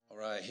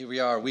Here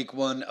we are, week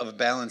one of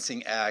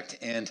Balancing Act.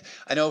 And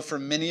I know for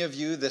many of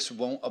you, this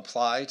won't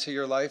apply to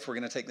your life. We're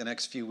going to take the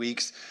next few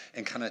weeks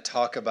and kind of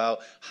talk about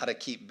how to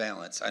keep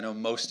balance. I know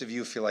most of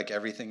you feel like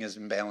everything is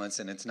in balance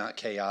and it's not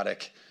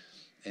chaotic,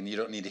 and you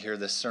don't need to hear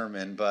this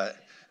sermon, but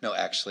no,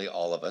 actually,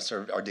 all of us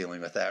are dealing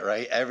with that,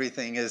 right?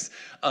 Everything is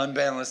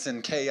unbalanced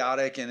and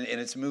chaotic, and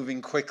it's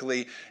moving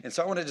quickly. And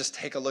so I want to just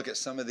take a look at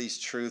some of these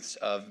truths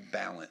of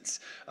balance.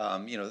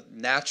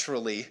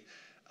 Naturally,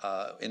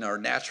 in our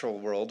natural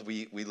world,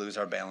 we lose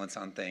our balance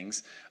on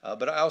things.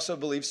 But I also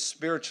believe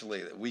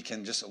spiritually that we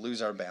can just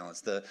lose our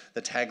balance. The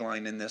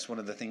tagline in this, one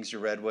of the things you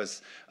read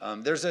was,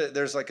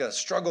 there's like a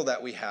struggle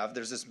that we have.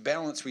 There's this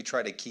balance we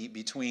try to keep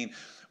between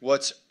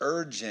what's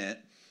urgent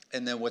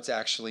and then what's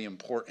actually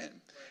important.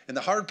 And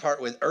the hard part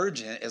with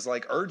urgent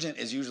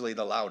is usually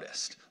the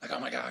loudest. Like, oh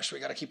my gosh, we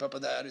got to keep up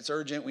with that. It's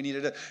urgent. We need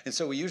it. And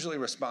so we usually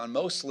respond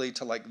mostly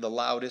to like the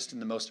loudest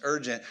and the most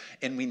urgent,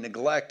 and we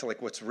neglect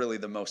like what's really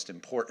the most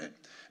important.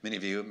 Many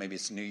of you, maybe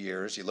it's New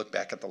Year's, you look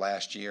back at the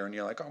last year and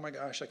you're like, oh my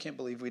gosh, I can't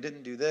believe we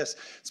didn't do this.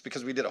 It's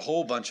because we did a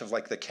whole bunch of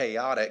like the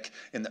chaotic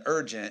and the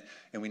urgent,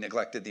 and we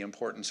neglected the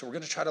important. So we're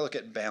going to try to look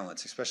at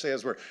balance, especially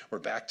as we're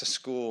back to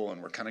school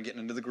and we're kind of getting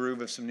into the groove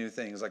of some new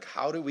things. Like,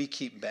 how do we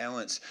keep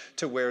balance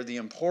to where the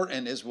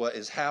important is what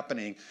is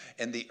happening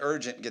and the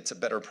urgent gets a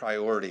better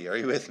priority? Are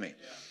you with me?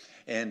 Yeah.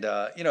 And,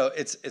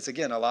 it's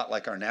again, a lot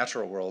like our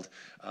natural world.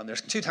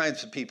 There's two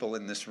types of people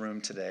in this room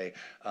today.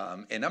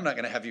 And I'm not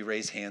going to have you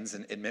raise hands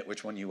and admit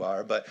which one you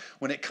are. But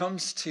when it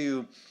comes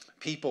to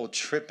people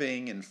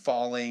tripping and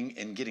falling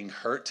and getting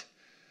hurt,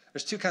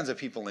 there's two kinds of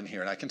people in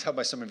here. And I can tell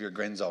by some of your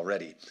grins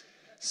already.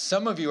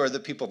 Some of you are the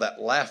people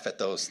that laugh at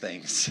those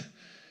things.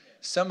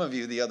 Some of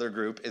you, the other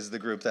group, is the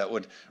group that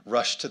would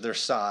rush to their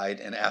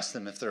side and ask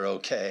them if they're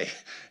okay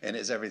and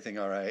is everything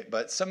all right.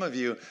 But some of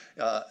you,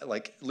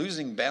 like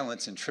losing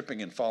balance and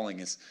tripping and falling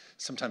is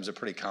sometimes a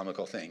pretty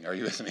comical thing. Are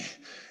you with me?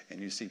 And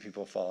you see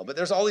people fall. But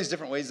there's all these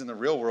different ways in the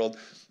real world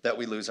that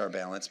we lose our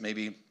balance.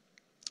 Maybe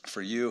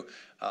for you,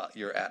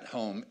 you're at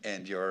home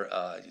and you're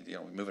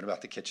moving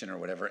about the kitchen or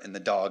whatever, and the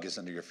dog is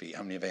under your feet.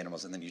 How many of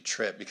animals? And then you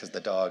trip because the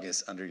dog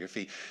is under your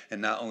feet.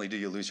 And not only do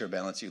you lose your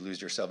balance, you lose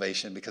your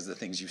salvation because of the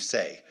things you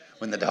say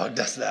when the dog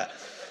does that.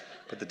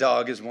 But the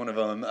dog is one of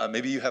them.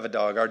 Maybe you have a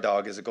dog. Our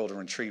dog is a golden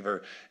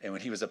retriever. And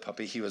when he was a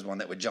puppy, he was one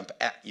that would jump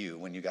at you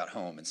when you got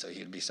home. And so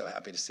he'd be so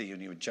happy to see you,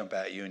 and he would jump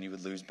at you, and you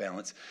would lose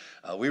balance.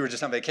 We were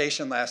just on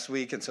vacation last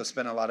week, and so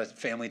spent a lot of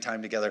family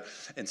time together.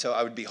 And so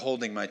I would be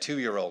holding my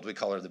 2-year-old. We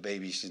call her the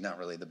baby. She's not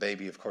really the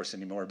baby, of course,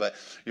 anymore. But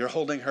you're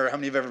holding her. How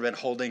many have ever been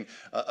holding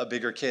a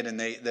bigger kid, and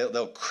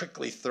they'll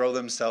quickly throw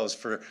themselves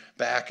for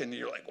back, and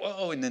you're like,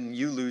 whoa, and then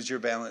you lose your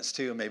balance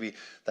too. Maybe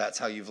that's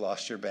how you've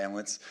lost your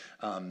balance.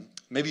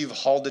 Maybe you've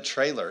hauled a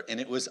trailer and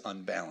it was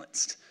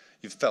unbalanced.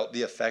 You've felt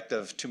the effect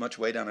of too much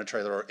weight on a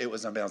trailer, or it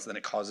was unbalanced, and then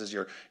it causes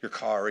your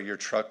car or your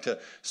truck to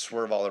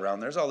swerve all around.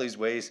 There's all these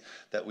ways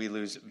that we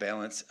lose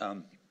balance.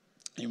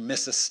 You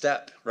miss a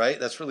step, right?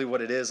 That's really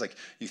what it is. Like,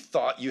 you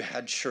thought you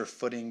had sure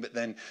footing, but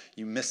then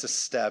you miss a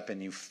step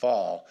and you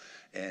fall.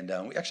 And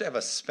we actually have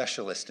a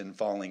specialist in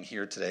falling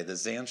here today, the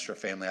Zanstra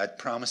family. I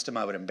promised him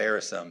I would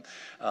embarrass them,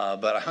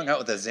 but I hung out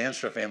with the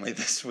Zanstra family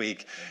this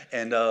week,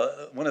 and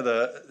one of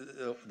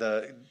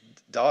the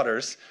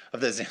daughters of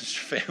the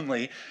Zanstra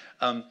family,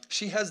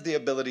 she has the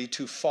ability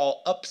to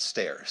fall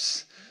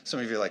upstairs. Some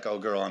of you are like, oh,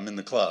 girl, I'm in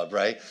the club,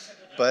 right?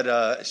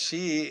 But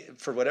she,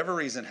 for whatever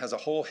reason, has a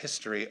whole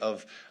history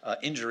of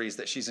injuries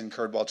that she's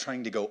incurred while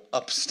trying to go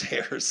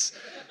upstairs.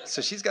 So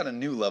she's got a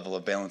new level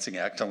of balancing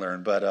act to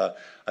learn. But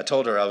I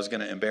told her I was going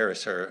to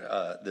embarrass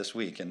her this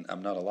week, and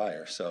I'm not a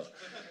liar. So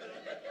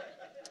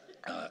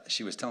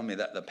she was telling me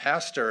that the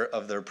pastor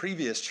of their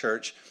previous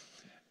church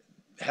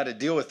had to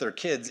deal with their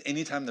kids.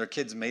 Anytime their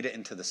kids made it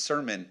into the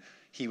sermon,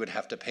 he would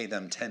have to pay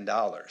them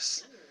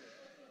 $10.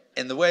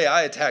 And the way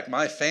I attack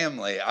my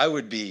family, I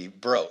would be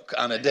broke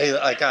on a day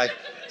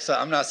so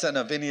I'm not setting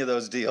up any of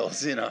those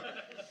deals,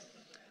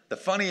 The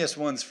funniest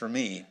ones for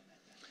me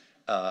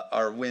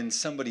are when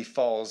somebody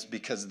falls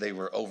because they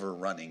were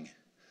overrunning.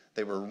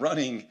 They were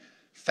running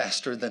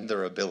faster than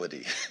their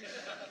ability.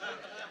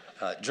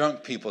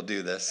 Drunk people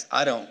do this.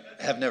 I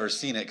have never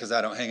seen it because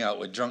I don't hang out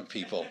with drunk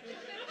people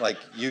like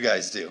you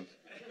guys do.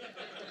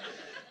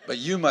 But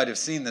you might have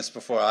seen this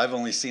before. I've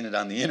only seen it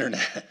on the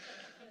internet.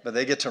 But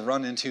they get to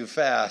run in too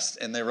fast,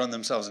 and they run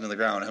themselves into the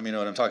ground. How many know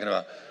what I'm talking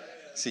about?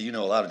 See, you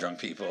know a lot of drunk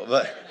people.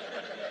 But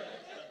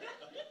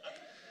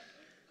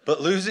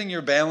losing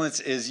your balance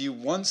is you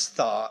once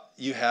thought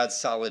you had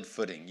solid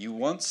footing. You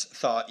once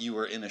thought you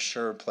were in a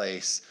sure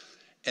place.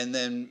 And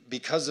then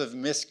because of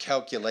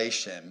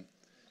miscalculation,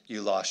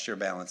 you lost your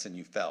balance and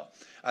you fell.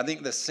 I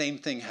think the same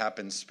thing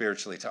happens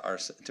spiritually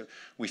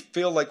we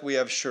feel like we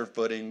have sure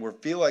footing. We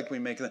feel like we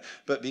make it,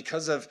 but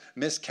because of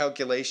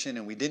miscalculation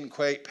and we didn't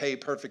quite pay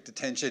perfect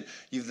attention,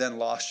 you've then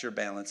lost your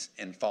balance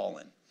and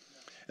fallen.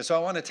 And so I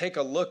want to take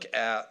a look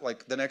at,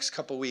 like, the next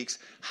couple weeks,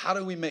 how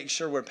do we make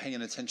sure we're paying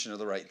attention to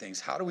the right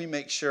things? How do we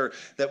make sure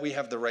that we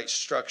have the right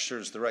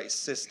structures, the right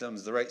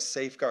systems, the right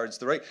safeguards,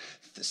 the right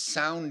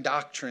sound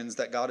doctrines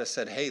that God has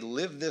said, hey,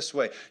 live this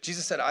way.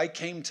 Jesus said, I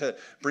came to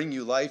bring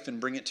you life and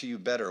bring it to you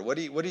better. What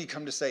did he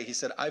come to say? He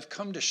said, I've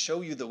come to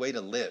show you the way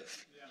to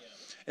live.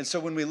 And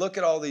so when we look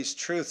at all these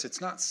truths, it's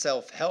not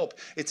self-help.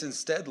 It's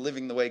instead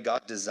living the way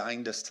God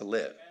designed us to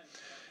live.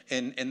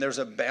 And there's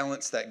a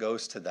balance that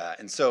goes to that.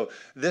 And so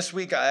this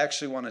week, I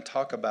actually want to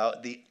talk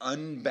about the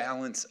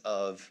unbalance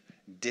of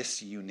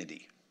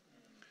disunity,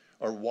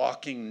 or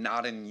walking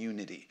not in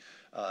unity.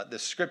 The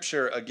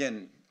scripture,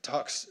 again,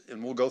 talks,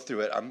 and we'll go through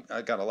it.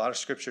 I've got a lot of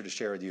scripture to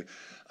share with you.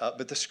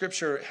 But the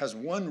scripture has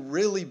one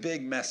really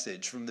big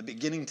message from the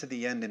beginning to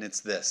the end, and it's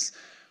this: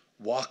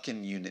 walk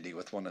in unity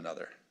with one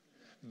another.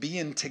 Be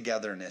in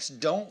togetherness.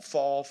 Don't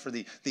fall for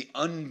the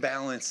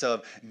unbalance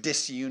of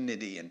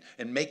disunity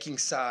and making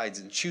sides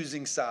and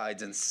choosing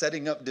sides and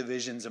setting up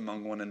divisions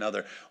among one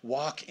another.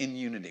 Walk in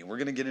unity. We're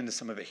going to get into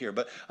some of it here,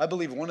 but I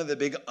believe one of the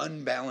big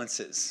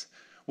unbalances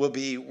will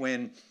be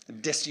when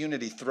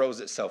disunity throws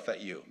itself at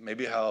you.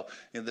 Maybe how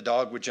the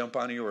dog would jump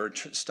on you or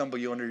stumble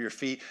you under your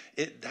feet.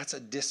 That's a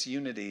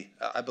disunity,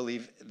 I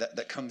believe,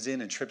 that comes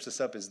in and trips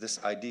us up, is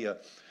this idea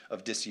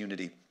of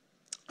disunity.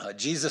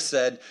 Jesus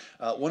said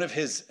one of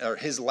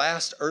his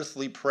last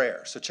earthly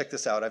prayer. So check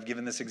this out. I've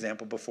given this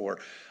example before.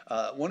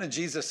 One of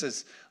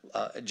Jesus's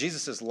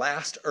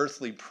last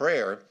earthly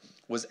prayer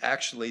was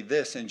actually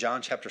this in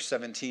John chapter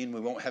 17.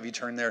 We won't have you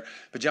turn there.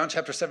 But John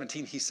chapter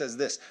 17, he says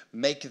this: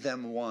 make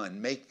them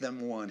one, make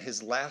them one.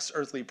 His last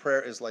earthly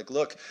prayer is like,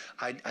 look,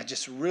 I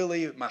just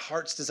really, my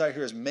heart's desire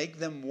here is make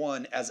them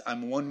one as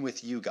I'm one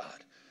with you,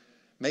 God.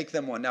 Make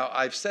them one. Now,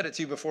 I've said it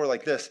to you before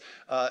like this.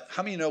 How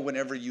many of you know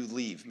whenever you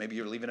leave, maybe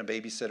you're leaving a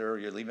babysitter or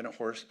you're leaving a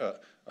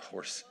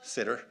horse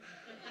sitter.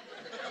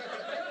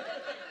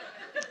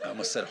 I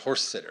almost said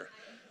horse sitter,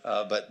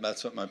 but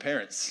that's what my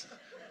parents,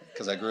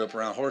 because I grew up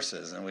around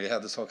horses and we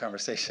had this whole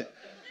conversation.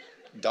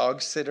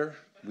 Dog sitter,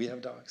 we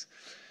have dogs.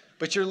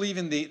 But you're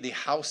leaving the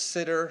house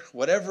sitter,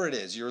 whatever it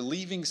is, you're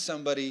leaving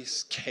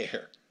somebody's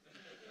care.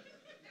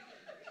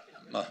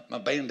 My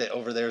bandit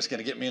over there is going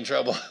to get me in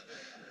trouble.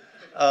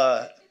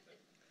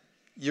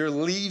 You're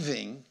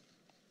leaving,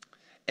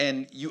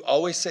 and you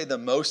always say the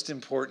most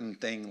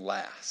important thing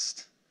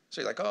last.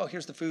 So you're like, oh,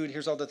 here's the food,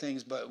 here's all the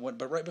things, but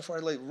right before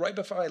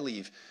I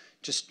leave,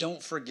 just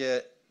don't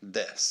forget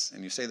this.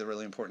 And you say the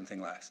really important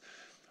thing last.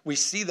 We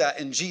see that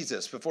in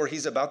Jesus before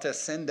he's about to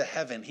ascend to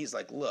heaven. He's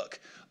like, look,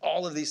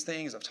 all of these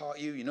things I've taught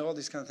you, you know all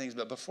these kind of things,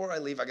 but before I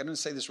leave, I got to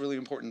say this really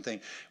important thing,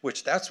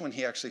 which that's when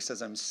he actually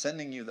says, I'm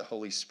sending you the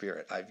Holy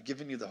Spirit. I've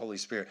given you the Holy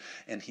Spirit,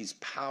 and he's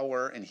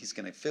power, and he's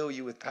going to fill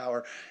you with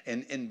power.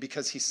 And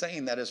because he's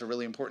saying that as a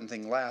really important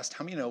thing last,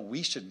 how many know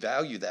we should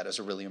value that as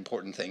a really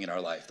important thing in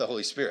our life, the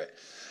Holy Spirit?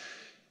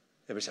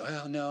 Everybody say,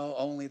 well,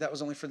 no, that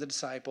was only for the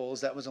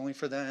disciples. That was only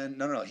for them.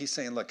 No. He's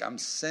saying, look, I'm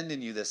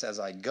sending you this as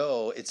I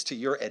go. It's to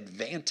your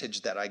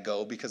advantage that I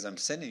go, because I'm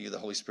sending you the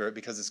Holy Spirit,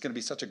 because it's going to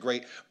be such a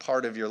great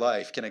part of your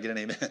life. Can I get an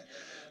amen?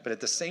 But at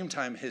the same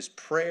time, his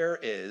prayer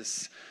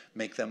is,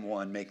 make them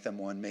one, make them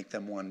one, make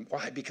them one.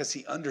 Why? Because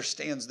he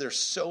understands there's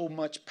so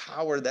much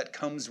power that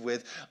comes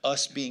with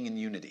us being in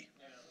unity.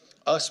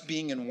 Us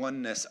being in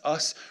oneness,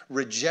 us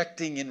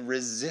rejecting and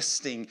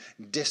resisting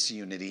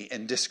disunity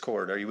and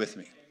discord. Are you with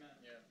me?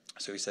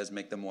 So he says,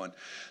 make them one.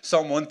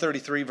 Psalm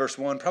 133, verse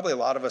 1, probably a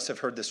lot of us have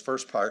heard this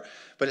first part,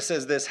 but it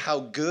says this: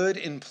 how good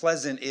and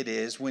pleasant it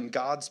is when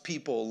God's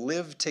people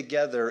live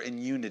together in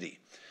unity.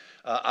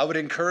 I would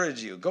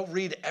encourage you, go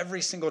read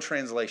every single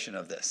translation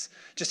of this.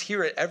 Just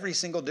hear it every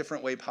single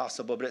different way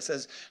possible, but it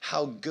says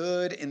how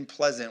good and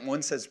pleasant.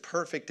 One says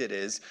perfect it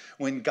is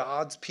when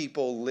God's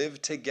people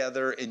live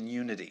together in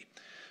unity.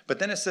 But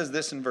then it says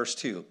this in verse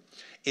 2,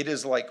 it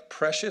is like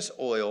precious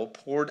oil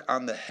poured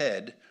on the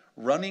head,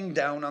 running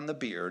down on the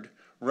beard,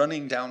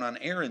 running down on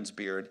Aaron's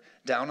beard,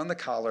 down on the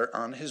collar,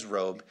 on his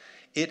robe.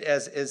 It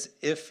as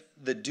if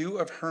the dew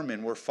of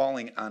Hermon were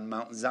falling on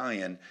Mount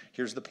Zion.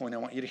 Here's the point I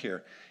want you to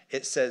hear.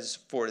 It says,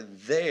 for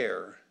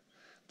there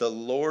the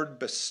Lord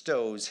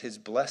bestows his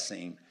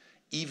blessing,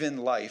 even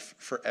life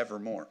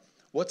forevermore.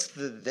 What's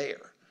the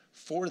there?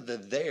 For the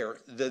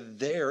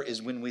there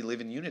is when we live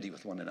in unity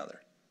with one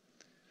another.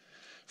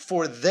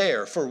 For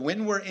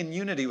when we're in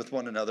unity with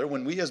one another,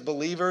 when we as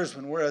believers,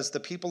 when we're as the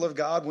people of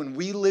God, when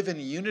we live in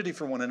unity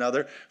for one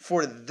another,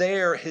 for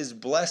there his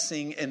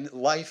blessing and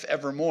life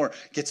evermore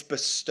gets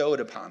bestowed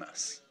upon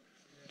us.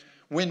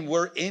 When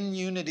we're in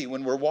unity,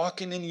 when we're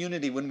walking in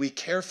unity, when we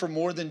care for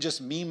more than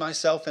just me,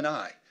 myself, and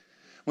I,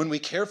 when we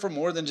care for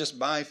more than just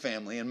my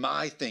family and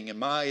my thing and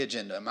my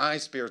agenda and my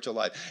spiritual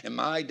life and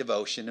my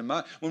devotion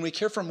when we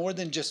care for more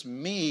than just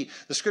me,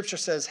 the scripture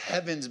says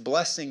heaven's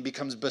blessing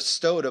becomes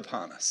bestowed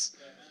upon us.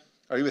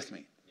 Are you with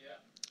me?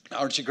 Yeah.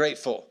 Aren't you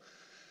grateful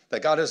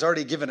that God has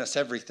already given us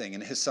everything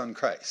in his son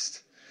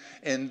Christ?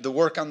 And the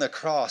work on the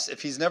cross,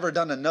 if he's never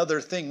done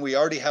another thing, we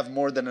already have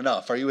more than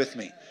enough. Are you with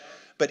me?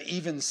 But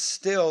even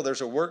still, there's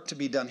a work to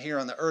be done here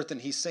on the earth.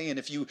 And he's saying,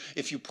 if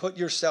you put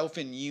yourself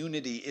in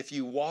unity, if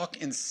you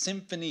walk in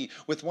symphony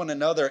with one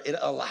another, it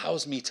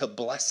allows me to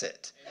bless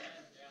it.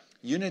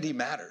 Unity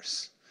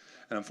matters.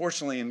 And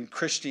unfortunately, in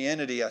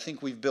Christianity, I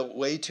think we've built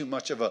way too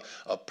much of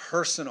a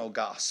personal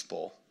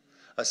gospel,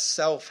 a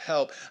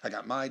self-help. I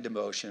got my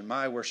devotion,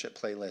 my worship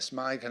playlist,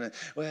 my kind of,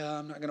 well,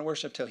 I'm not going to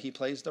worship till he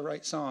plays the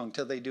right song,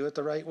 till they do it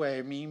the right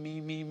way,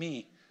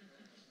 me.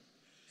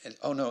 And,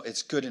 oh no,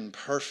 it's good and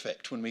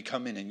perfect when we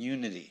come in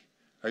unity.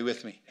 Are you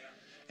with me?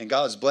 And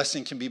God's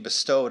blessing can be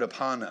bestowed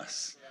upon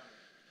us.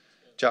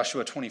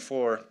 Joshua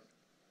 24,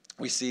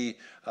 we see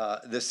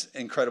this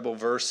incredible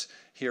verse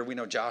here. We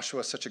know Joshua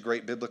is such a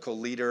great biblical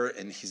leader,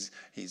 and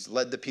he's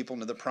led the people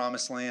into the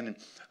promised land. And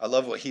I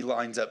love what he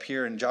lines up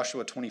here in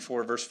Joshua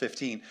 24, verse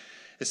 15.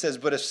 It says,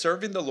 but if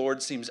serving the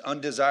Lord seems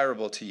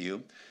undesirable to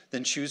you,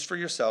 then choose for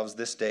yourselves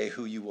this day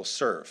who you will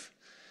serve.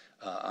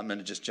 I'm going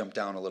to just jump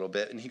down a little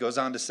bit. And he goes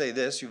on to say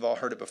this. You've all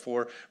heard it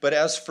before. But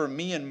as for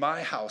me and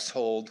my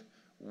household,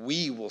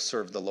 we will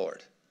serve the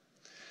Lord.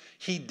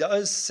 He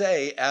does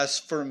say, as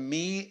for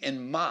me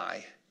and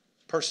my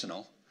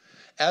personal,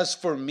 as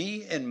for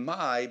me and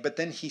my, but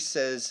then he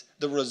says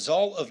the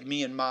result of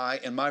me and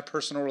my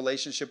personal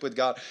relationship with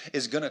God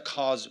is going to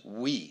cause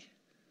we.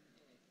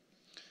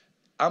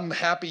 I'm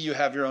happy you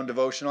have your own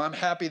devotional. I'm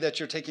happy that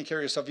you're taking care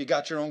of yourself. You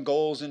got your own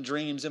goals and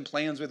dreams and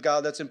plans with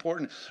God. That's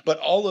important. But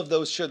all of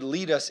those should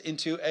lead us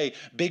into a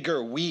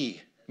bigger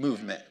we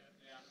movement.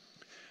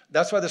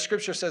 That's why the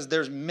scripture says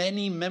there's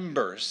many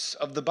members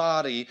of the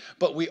body,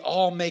 but we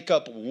all make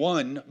up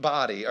one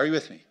body. Are you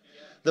with me?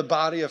 The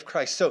body of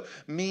Christ. So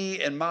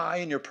me and my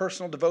and your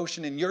personal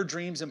devotion and your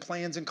dreams and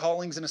plans and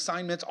callings and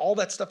assignments, all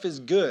that stuff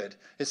is good.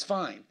 It's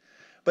fine.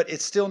 But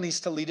it still needs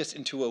to lead us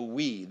into a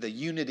we, the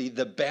unity,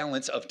 the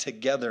balance of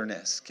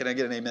togetherness. Can I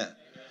get an amen?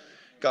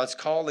 God's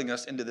calling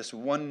us into this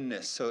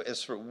oneness. So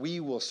as for we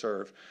will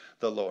serve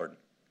the Lord.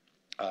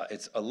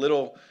 It's a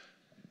little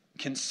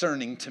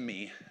concerning to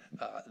me,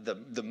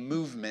 the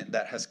movement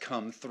that has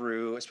come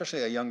through,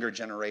 especially a younger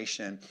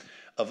generation,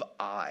 of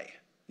I.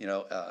 You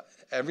know,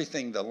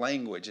 everything, the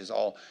language is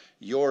all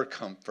your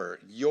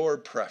comfort, your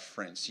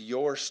preference,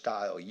 your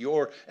style,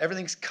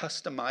 everything's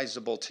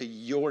customizable to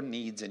your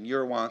needs and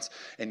your wants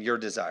and your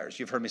desires.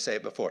 You've heard me say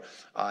it before.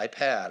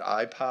 iPad,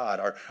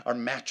 iPod, our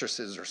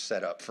mattresses are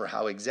set up for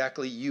how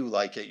exactly you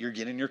like it. You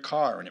get in your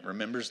car and it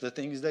remembers the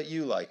things that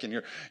you like.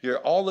 And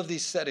all of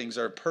these settings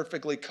are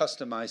perfectly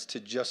customized to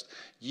just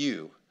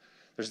you.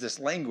 There's this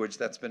language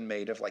that's been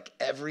made of like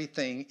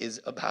everything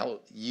is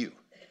about you.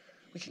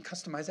 We can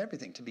customize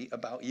everything to be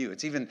about you.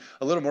 It's even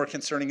a little more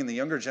concerning in the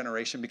younger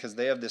generation because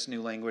they have this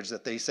new language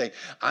that they say,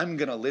 I'm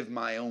going to live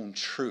my own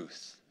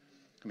truth.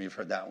 How many of you have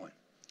heard that one?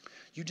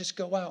 You just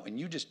go out and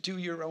you just do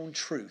your own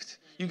truth.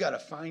 You got to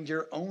find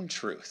your own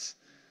truth.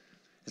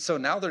 And so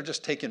now they're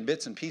just taking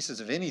bits and pieces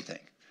of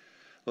anything.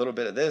 A little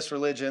bit of this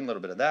religion, a little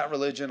bit of that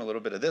religion, a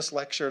little bit of this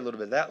lecture, a little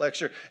bit of that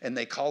lecture, and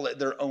they call it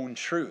their own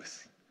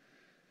truth.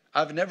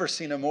 I've never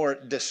seen a more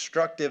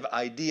destructive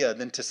idea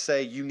than to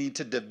say you need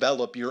to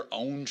develop your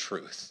own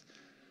truth.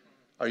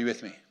 Are you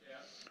with me? Yeah.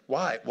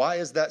 Why? Why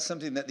is that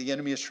something that the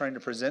enemy is trying to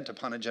present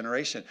upon a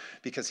generation?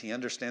 Because he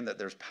understands that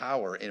there's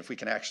power and if we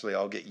can actually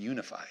all get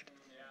unified.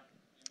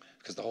 Yeah.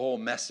 Because the whole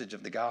message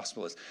of the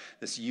gospel is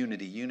this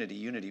unity, unity,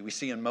 unity. We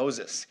see in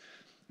Moses,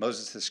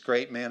 this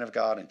great man of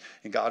God,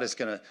 and God is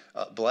going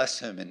to bless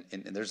him.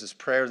 And there's this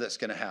prayer that's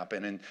going to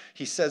happen. And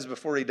he says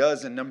before he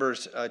does in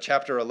Numbers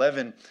chapter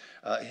 11,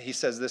 he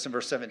says this in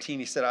verse 17.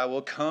 He said, I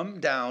will come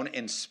down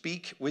and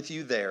speak with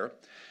you there.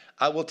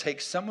 I will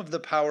take some of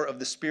the power of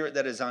the Spirit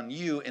that is on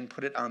you and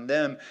put it on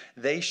them.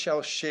 They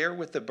shall share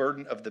with the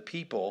burden of the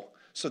people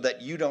so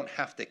that you don't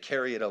have to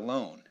carry it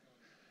alone.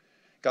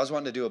 God's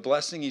wanting to do a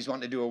blessing. He's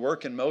wanting to do a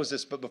work in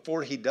Moses. But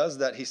before he does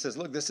that, he says,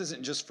 look, this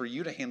isn't just for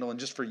you to handle and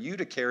just for you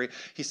to carry.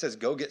 He says,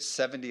 go get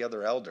 70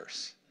 other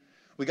elders.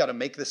 We got to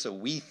make this a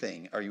we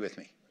thing. Are you with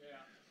me? Yeah.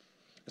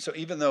 So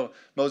even though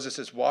Moses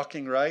is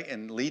walking right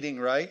and leading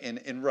right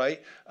and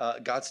right,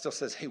 God still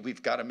says, hey,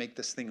 we've got to make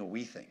this thing a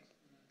we thing.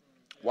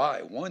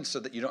 Why? One,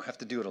 so that you don't have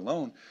to do it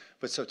alone.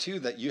 But so two,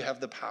 that you have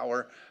the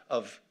power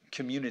of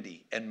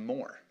community and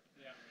more.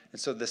 And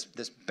so this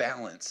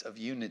balance of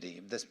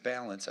unity, this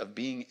balance of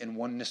being in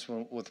oneness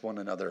with one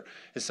another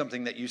is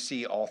something that you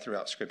see all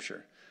throughout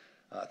Scripture.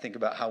 Think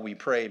about how we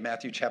pray.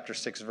 Matthew chapter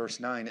 6, verse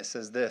 9, it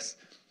says this.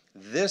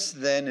 This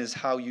then is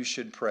how you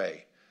should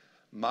pray.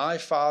 My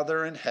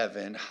Father in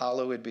heaven,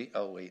 hallowed be...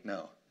 Oh, wait,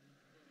 no.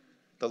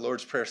 The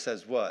Lord's Prayer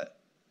says what?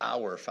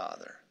 Our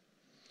Father.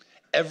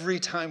 Every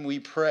time we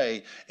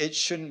pray, it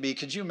shouldn't be...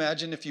 Could you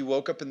imagine if you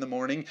woke up in the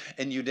morning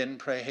and you didn't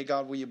pray, hey,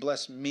 God, will you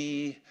bless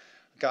me?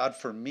 God,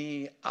 for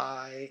me,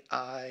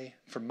 I,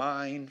 for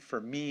mine, for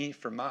me,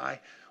 for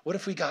my. What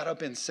if we got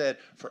up and said,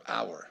 for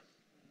our,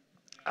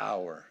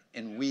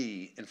 and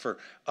we, and for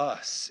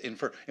us, and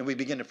we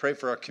begin to pray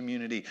for our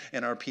community,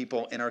 and our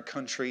people, and our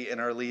country, and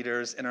our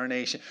leaders, and our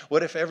nation?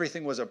 What if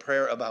everything was a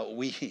prayer about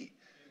we,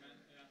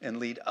 and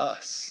lead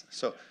us?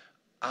 So,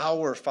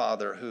 our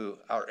Father who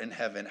art in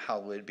heaven,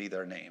 hallowed be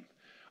their name.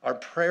 Our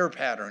prayer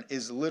pattern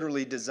is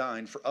literally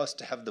designed for us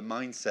to have the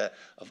mindset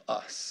of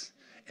us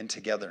and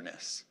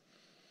togetherness.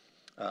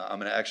 I'm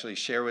going to actually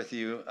share with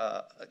you,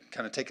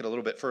 kind of take it a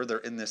little bit further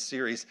in this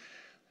series.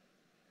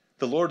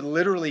 The Lord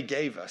literally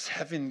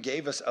heaven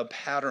gave us a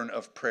pattern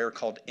of prayer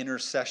called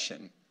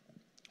intercession,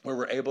 where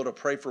we're able to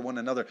pray for one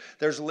another.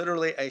 There's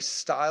literally a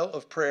style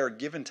of prayer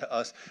given to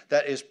us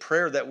that is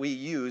prayer that we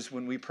use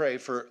when we pray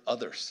for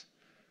others.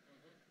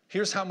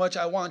 Here's how much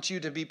I want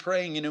you to be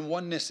praying in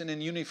oneness and in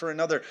unity for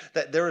another,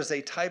 that there is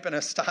a type and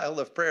a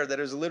style of prayer that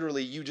is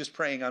literally you just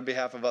praying on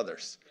behalf of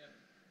others.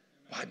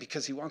 Why?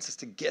 Because he wants us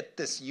to get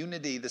this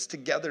unity, this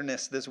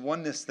togetherness, this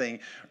oneness thing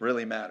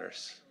really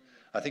matters.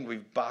 I think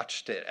we've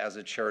botched it as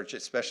a church,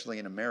 especially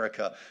in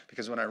America,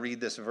 because when I read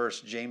this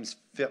verse, James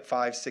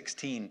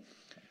 5:16,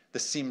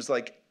 this seems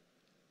like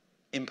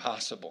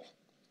impossible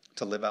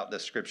to live out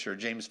this scripture.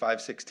 James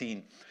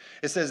 5:16,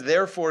 it says,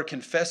 therefore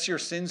confess your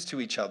sins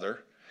to each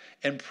other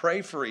and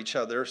pray for each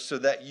other so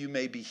that you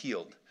may be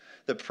healed.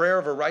 The prayer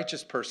of a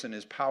righteous person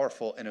is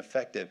powerful and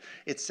effective.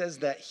 It says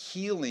that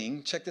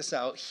healing, check this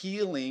out,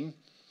 healing,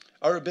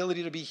 our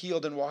ability to be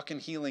healed and walk in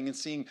healing and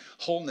seeing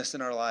wholeness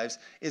in our lives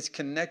is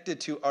connected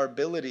to our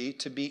ability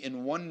to be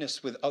in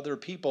oneness with other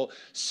people,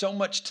 so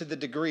much to the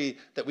degree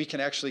that we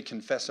can actually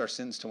confess our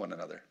sins to one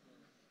another.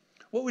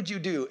 What would you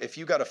do if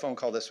you got a phone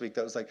call this week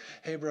that was like,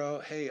 hey bro,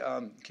 hey,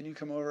 can you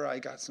come over? I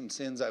got some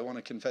sins I want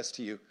to confess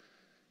to you.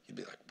 You'd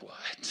be like,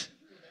 what?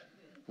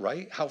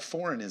 Right? How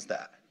foreign is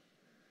that?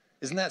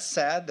 Isn't that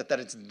sad that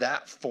it's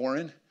that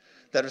foreign?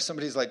 That if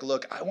somebody's like,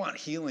 look, I want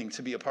healing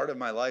to be a part of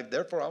my life.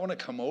 Therefore, I want to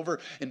come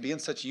over and be in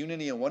such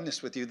unity and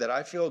oneness with you that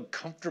I feel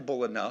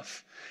comfortable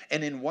enough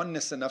and in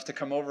oneness enough to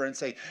come over and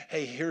say,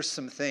 hey, here's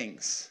some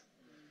things.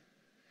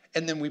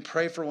 And then we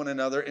pray for one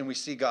another and we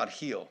see God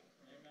heal.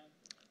 Amen.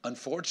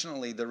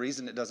 Unfortunately, the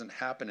reason it doesn't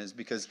happen is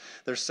because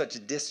there's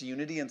such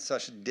disunity and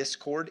such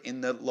discord in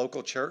the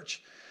local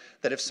church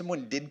that if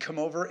someone did come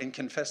over and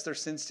confess their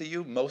sins to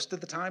you, most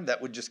of the time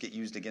that would just get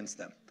used against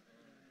them.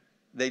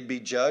 They'd be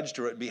judged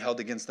or it'd be held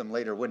against them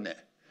later, wouldn't it?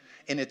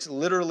 And it's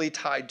literally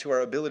tied to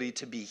our ability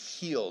to be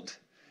healed,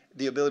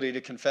 the ability to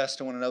confess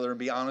to one another and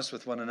be honest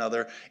with one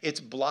another. It's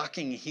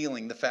blocking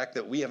healing, the fact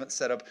that we haven't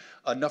set up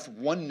enough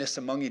oneness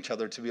among each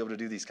other to be able to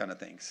do these kind of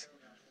things.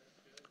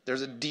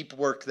 There's a deep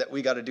work that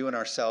we got to do in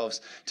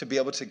ourselves to be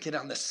able to get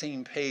on the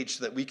same page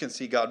so that we can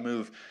see God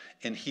move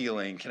in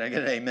healing. Can I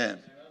get an amen?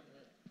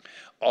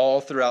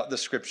 All throughout the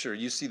scripture,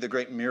 you see the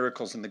great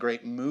miracles and the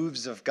great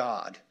moves of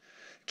God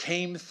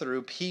came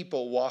through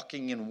people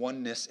walking in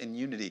oneness and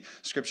unity.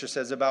 Scripture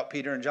says about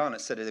Peter and John,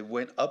 it said they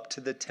went up to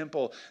the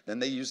temple, then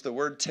they used the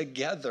word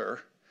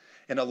together,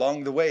 and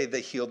along the way they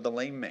healed the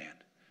lame man.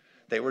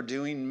 They were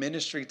doing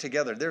ministry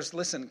together.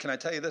 Listen, can I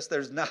tell you this?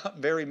 There's not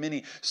very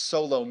many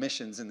solo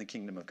missions in the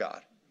kingdom of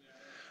God.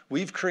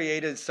 We've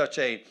created such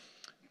a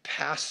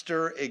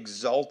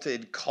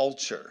pastor-exalted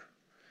culture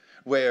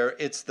where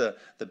it's the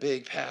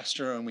big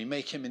pastor and we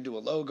make him into a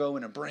logo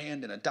and a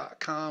brand and a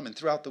 .com, and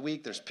throughout the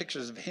week there's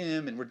pictures of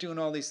him and we're doing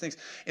all these things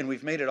and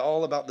we've made it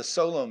all about the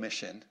solo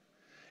mission.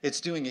 It's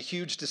doing a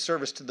huge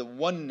disservice to the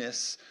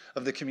oneness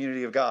of the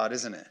community of God,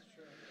 isn't it?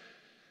 Sure.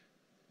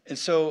 And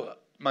so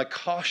my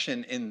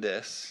caution in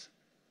this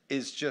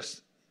is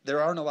just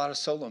there aren't a lot of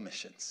solo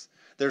missions.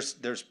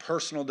 There's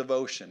personal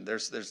devotion.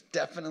 There's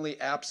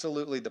definitely,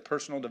 absolutely the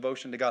personal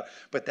devotion to God,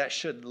 but that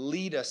should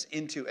lead us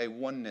into a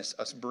oneness,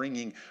 us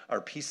bringing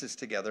our pieces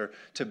together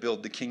to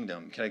build the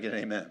kingdom. Can I get an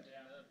amen?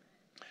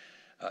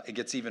 It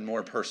gets even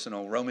more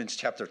personal. Romans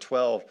chapter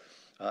 12,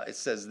 it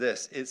says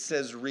this. It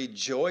says,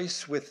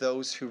 rejoice with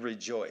those who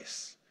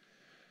rejoice.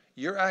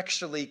 You're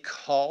actually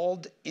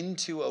called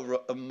into an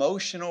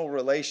emotional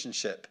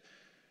relationship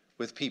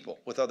with people,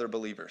 with other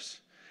believers.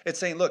 It's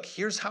saying, look,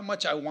 here's how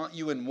much I want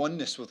you in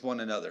oneness with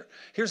one another.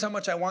 Here's how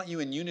much I want you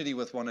in unity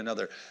with one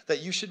another.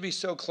 That you should be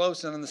so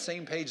close and on the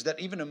same page that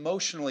even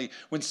emotionally,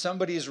 when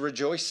somebody is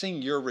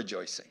rejoicing, you're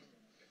rejoicing.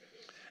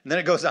 And then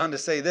it goes on to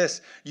say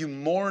this, you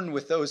mourn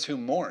with those who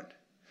mourn.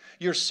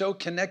 You're so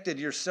connected,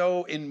 you're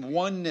so in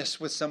oneness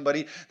with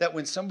somebody that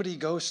when somebody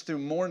goes through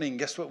mourning,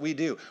 guess what we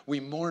do? We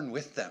mourn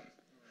with them.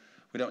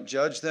 We don't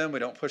judge them. We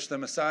don't push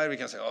them aside. We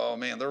can't say, oh,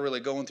 man, they're really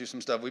going through some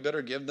stuff. We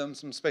better give them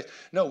some space.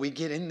 No, we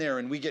get in there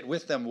and we get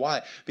with them.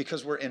 Why?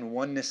 Because we're in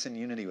oneness and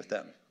unity with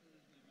them.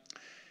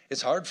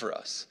 It's hard for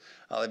us.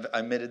 I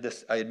admitted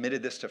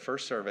this to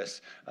first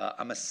service.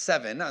 I'm a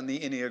 7 on the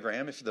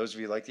Enneagram. If those of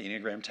you like the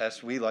Enneagram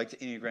test, we like the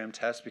Enneagram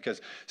test because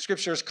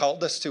Scripture has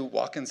called us to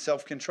walk in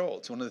self-control.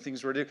 It's one of the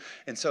things we're doing.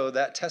 And so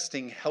that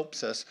testing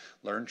helps us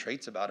learn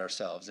traits about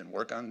ourselves and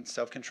work on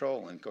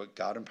self-control, and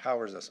God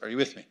empowers us. Are you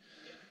with me?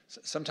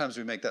 Sometimes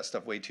we make that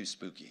stuff way too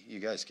spooky. You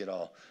guys get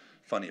all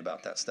funny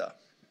about that stuff.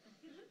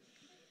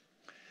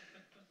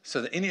 So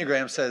the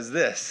Enneagram says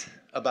this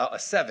about a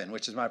 7,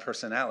 which is my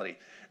personality.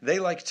 They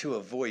like to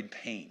avoid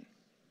pain.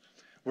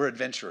 We're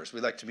adventurers.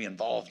 We like to be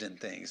involved in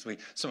things.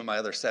 Some of my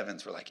other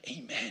 7s were like,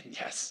 amen,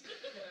 yes.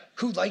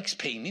 Who likes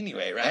pain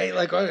anyway, right?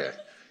 Like,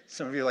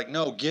 some of you are like,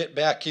 no, get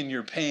back in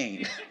your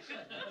pain.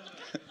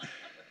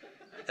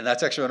 And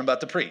that's actually what I'm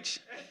about to preach.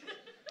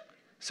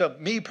 So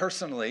me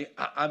personally,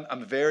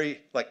 I'm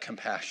very like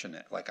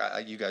compassionate. Like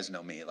you guys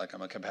know me, like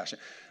I'm a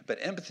compassionate. But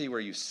empathy,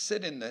 where you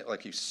sit in it,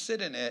 like you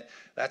sit in it,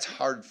 that's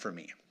hard for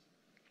me.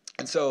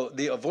 And so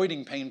the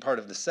avoiding pain part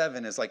of the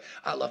 7 is like,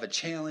 I love a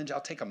challenge. I'll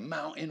take a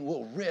mountain.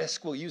 We'll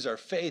risk. We'll use our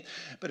faith.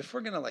 But if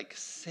we're going to like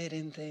sit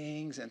in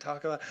things and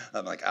talk about,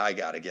 I'm like, I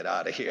got to get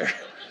out of here.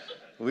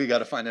 We got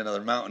to find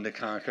another mountain to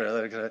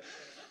conquer.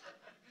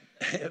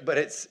 But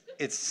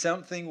it's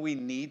something we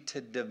need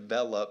to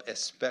develop,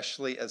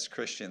 especially as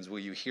Christians. Will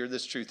you hear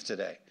this truth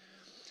today?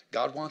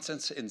 God wants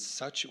us in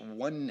such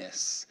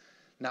oneness.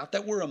 Not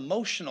that we're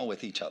emotional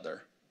with each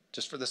other,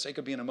 just for the sake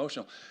of being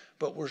emotional,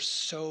 but we're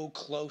so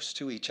close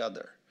to each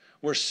other.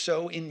 We're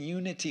so in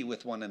unity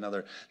with one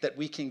another that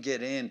we can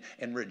get in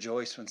and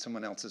rejoice when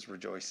someone else is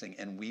rejoicing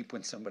and weep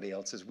when somebody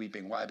else is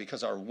weeping. Why?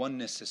 Because our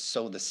oneness is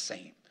so the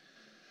same.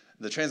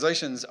 The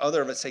translations,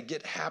 other of it say,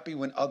 get happy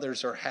when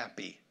others are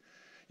happy.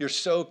 You're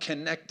so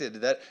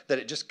connected that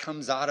it just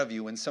comes out of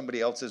you when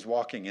somebody else is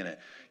walking in it.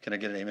 Can I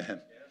get an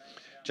amen?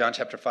 John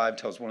chapter 5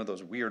 tells one of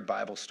those weird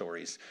Bible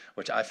stories,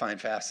 which I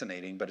find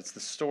fascinating, but it's the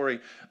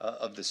story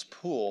of this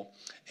pool.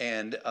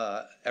 And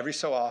every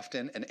so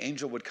often, an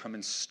angel would come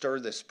and stir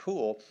this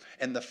pool,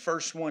 and the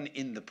first one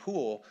in the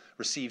pool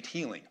received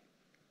healing.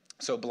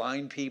 So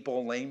blind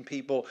people, lame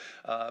people,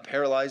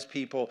 paralyzed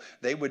people,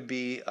 they would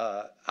be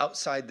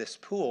outside this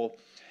pool.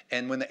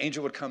 And when the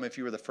angel would come, if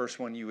you were the first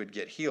one, you would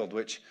get healed,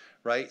 which,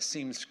 right,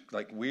 seems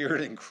like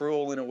weird and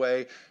cruel in a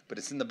way, but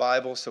it's in the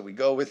Bible, so we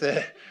go with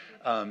it.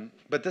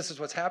 But this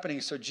is what's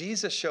happening. So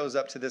Jesus shows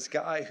up to this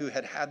guy who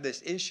had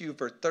this issue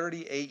for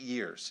 38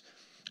 years.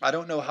 I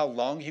don't know how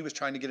long he was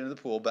trying to get into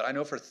the pool, but I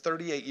know for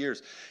 38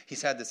 years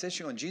he's had this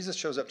issue. And Jesus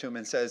shows up to him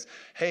and says,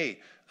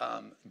 hey,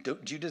 do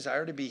you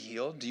desire to be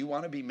healed? Do you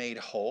want to be made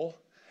whole?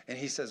 And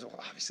he says, well,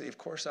 obviously, of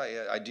course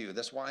I do.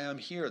 That's why I'm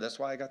here. That's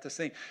why I got this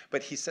thing.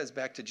 But he says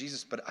back to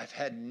Jesus, but I've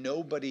had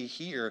nobody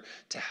here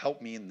to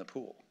help me in the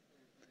pool.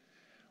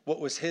 What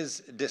was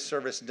his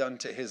disservice done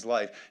to his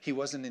life? He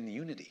wasn't in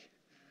unity.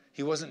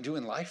 He wasn't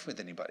doing life with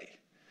anybody.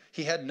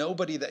 He had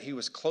nobody that he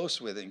was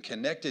close with and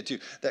connected to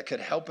that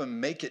could help him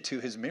make it to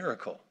his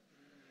miracle.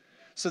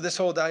 So this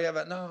whole idea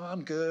of, no,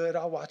 I'm good.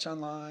 I'll watch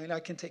online. I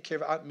can take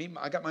care of it.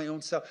 I got my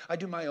own stuff. I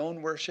do my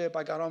own worship.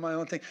 I got all my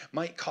own thing.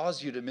 Might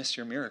cause you to miss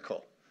your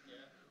miracle.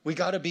 We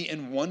got to be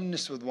in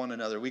oneness with one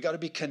another. We got to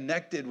be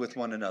connected with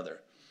one another.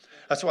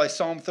 That's why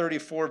Psalm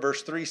 34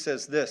 verse 3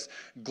 says this,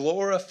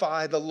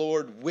 glorify the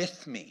Lord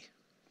with me.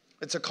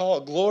 It's a call,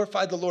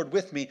 glorify the Lord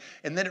with me.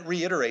 And then it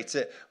reiterates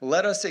it.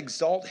 Let us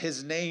exalt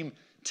his name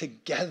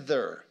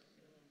together.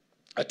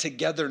 A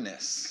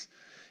togetherness.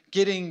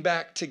 Getting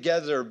back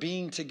together,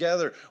 being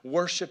together,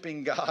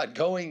 worshiping God,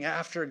 going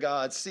after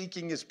God,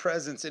 seeking his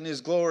presence and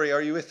his glory.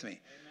 Are you with me?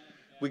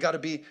 We got to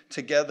be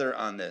together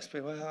on this.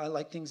 Well, I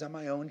like things on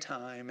my own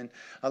time, and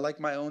I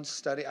like my own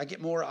study. I get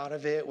more out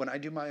of it when I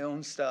do my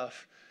own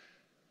stuff.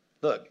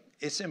 Look,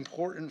 it's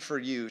important for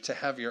you to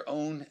have your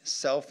own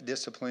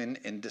self-discipline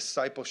and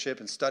discipleship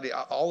and study,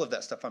 all of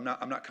that stuff. I'm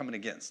not coming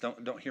against.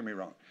 Don't hear me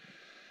wrong.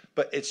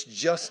 But it's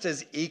just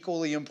as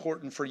equally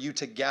important for you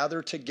to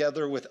gather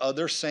together with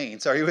other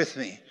saints. Are you with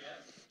me?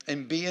 Yes.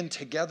 And be in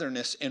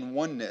togetherness and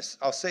oneness.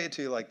 I'll say it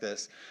to you like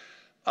this.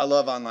 I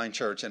love online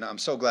church, and I'm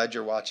so glad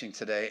you're watching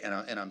today,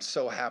 and I'm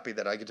so happy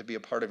that I get to be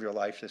a part of your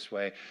life this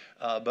way.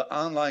 But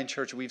online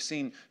church, we've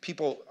seen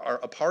people are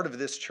a part of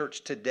this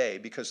church today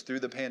because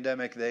through the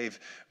pandemic,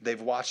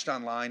 they've watched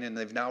online, and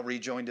they've now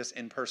rejoined us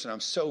in person.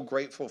 I'm so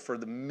grateful for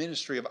the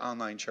ministry of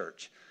online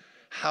church.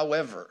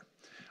 However,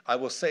 I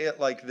will say it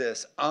like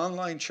this.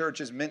 Online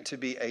church is meant to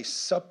be a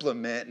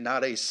supplement,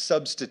 not a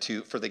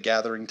substitute for the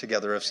gathering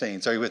together of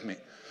saints. Are you with me?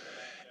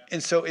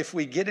 And so if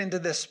we get into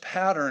this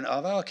pattern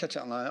of, I'll catch it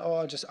online. I'm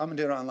going to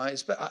do it online.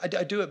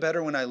 I do it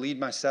better when I lead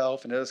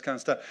myself and this kind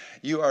of stuff.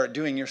 You are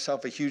doing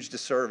yourself a huge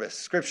disservice.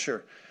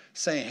 Scripture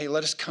saying, hey,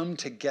 let us come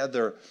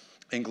together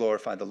and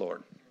glorify the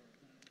Lord.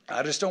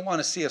 I just don't want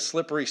to see a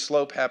slippery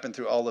slope happen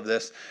through all of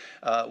this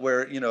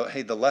where,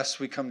 hey, the less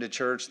we come to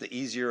church, the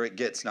easier it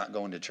gets not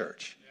going to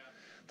church.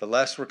 The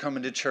less we're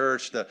coming to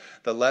church, the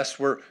less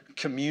we're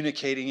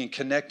communicating and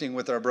connecting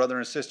with our brother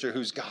and sister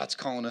who's God's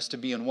calling us to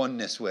be in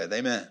oneness with.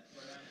 Amen.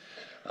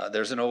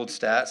 There's an old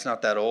stat. It's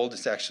not that old.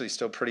 It's actually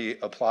still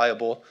pretty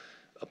applicable.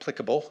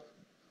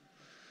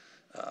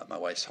 My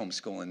wife's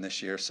homeschooling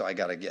this year, so I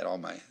got to get all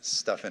my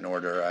stuff in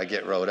order. I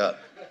get rode up.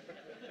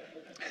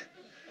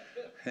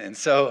 And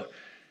so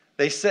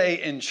they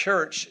say in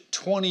church,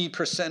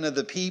 20% of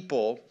the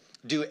people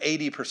do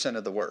 80%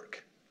 of the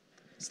work.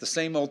 It's the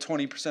same old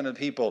 20% of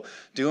people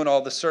doing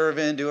all the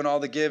serving, doing all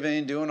the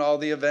giving, doing all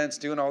the events,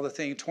 doing all the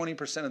things.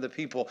 20% of the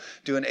people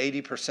doing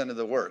 80% of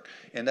the work.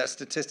 And that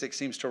statistic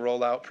seems to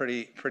roll out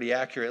pretty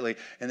accurately.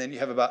 And then you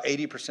have about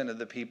 80% of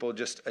the people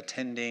just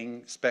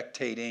attending,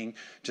 spectating,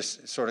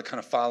 just sort of kind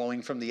of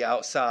following from the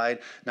outside,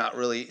 not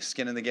really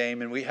skin in the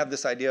game. And we have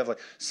this idea of like,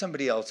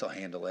 somebody else will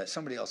handle it.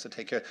 Somebody else will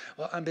take care of it.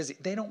 Well, I'm busy.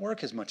 They don't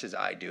work as much as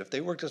I do. If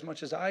they worked as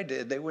much as I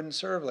did, they wouldn't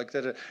serve like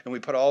that. And we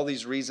put all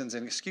these reasons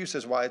and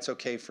excuses why it's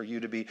okay for you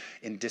to be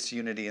in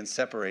disunity and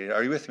separated.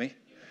 Are you with me?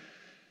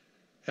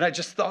 And I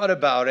just thought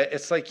about it.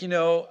 It's like,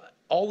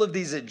 all of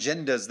these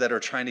agendas that are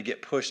trying to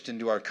get pushed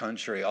into our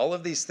country, all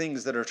of these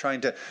things that are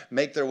trying to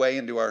make their way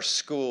into our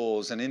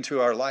schools and into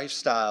our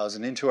lifestyles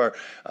and into our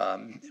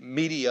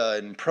media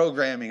and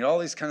programming, all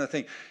these kind of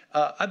things,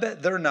 I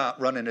bet they're not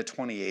running a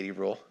 20/80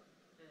 rule.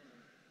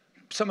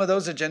 Some of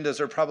those agendas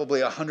are probably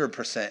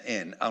 100%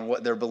 in on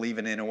what they're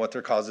believing in and what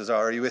their causes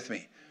are. Are you with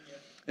me?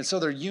 And so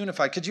they're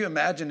unified. Could you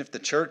imagine if the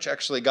church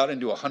actually got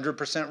into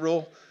 100%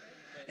 rule?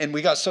 And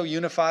we got so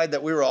unified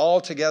that we were all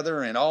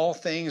together in all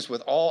things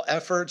with all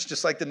efforts,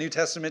 just like the New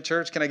Testament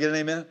church. Can I get an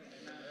amen?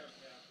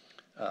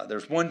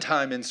 There's one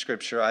time in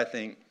Scripture, I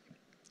think,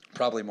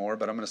 probably more,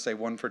 but I'm going to say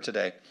one for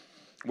today,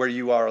 where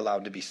you are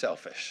allowed to be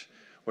selfish,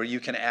 where you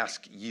can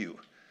ask you.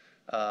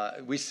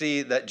 We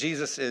see that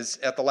Jesus is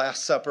at the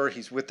Last Supper.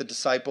 He's with the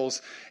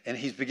disciples, and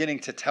he's beginning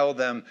to tell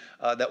them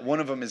that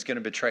one of them is going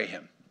to betray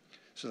him.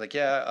 So he's like,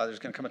 there's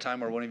going to come a time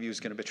where one of you is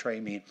going to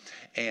betray me.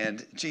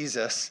 And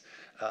Jesus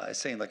is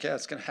saying, like,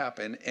 it's going to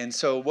happen. And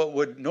so what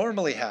would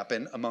normally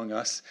happen among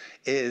us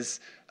is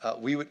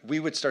we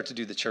would start to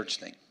do the church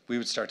thing. We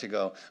would start to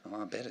go,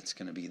 I bet it's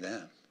going to be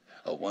them.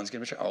 Oh, one's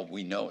going to betray. Oh,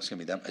 we know it's going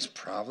to be them. It's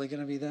probably going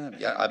to be them.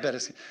 Yeah, I bet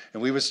it's.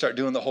 And we would start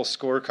doing the whole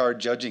scorecard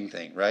judging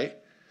thing, right?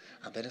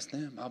 I bet it's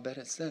them. I'll bet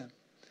it's them.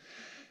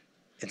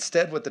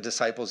 Instead, what the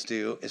disciples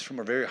do is from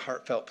a very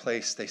heartfelt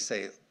place, they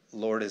say,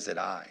 Lord, is it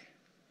I?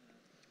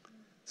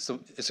 So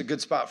it's a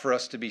good spot for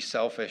us to be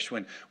selfish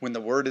when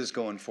the word is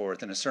going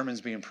forth and a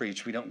sermon's being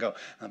preached. We don't go,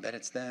 I bet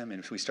it's them.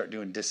 And if we start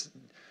doing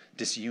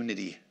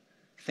disunity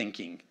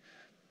thinking,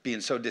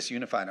 being so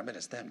disunified, I bet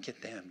it's them.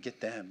 Get them, get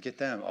them, get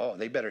them. Oh,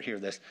 they better hear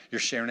this. You're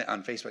sharing it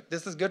on Facebook.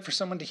 This is good for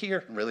someone to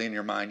hear. Really in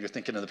your mind, you're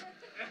thinking of the...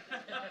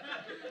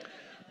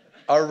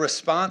 Our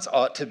response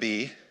ought to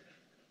be,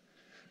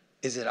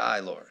 is it I,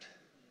 Lord?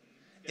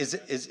 Is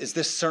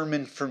this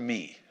sermon for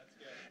me?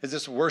 Is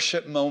this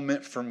worship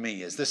moment for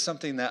me? Is this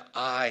something that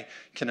I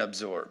can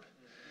absorb?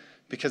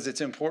 Because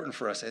it's important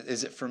for us.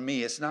 Is it for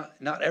me? It's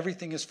not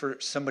everything is for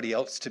somebody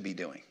else to be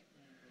doing.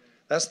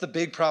 That's the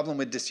big problem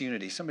with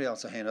disunity. Somebody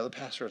else will handle it. The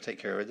pastor will take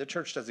care of it. The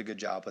church does a good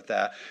job with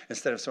that.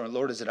 Instead of saying,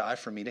 Lord, is it I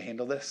for me to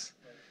handle this?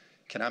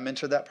 Can I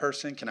mentor that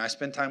person? Can I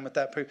spend time with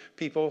that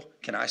people?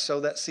 Can I sow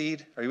that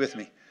seed? Are you with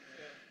me?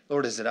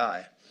 Lord, is it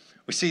I?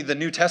 We see the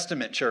New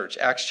Testament church,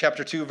 Acts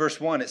chapter 2, verse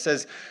 1. It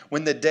says,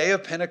 when the day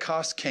of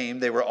Pentecost came,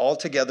 they were all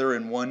together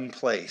in one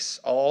place.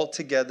 All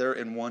together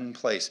in one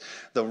place.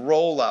 The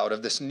rollout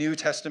of this New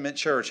Testament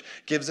church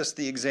gives us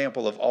the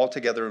example of all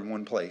together in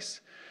one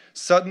place.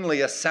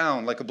 Suddenly a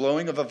sound like a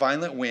blowing of a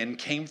violent wind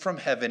came from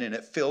heaven, and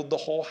it filled the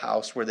whole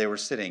house where they were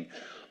sitting.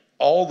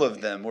 All of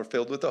them were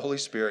filled with the Holy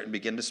Spirit and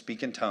began to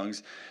speak in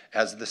tongues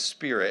as the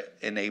Spirit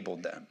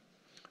enabled them.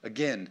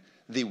 Again,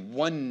 the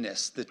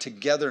oneness, the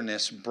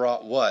togetherness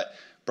brought what?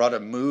 Brought a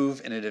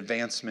move and an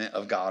advancement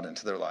of God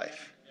into their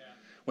life. Yeah.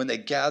 When they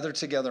gathered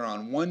together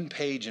on one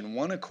page in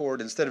one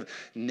accord, instead of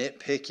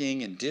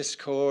nitpicking and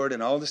discord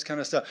and all this kind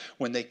of stuff,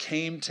 when they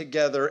came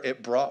together,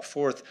 it brought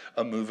forth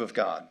a move of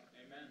God.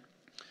 Amen.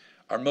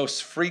 Our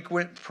most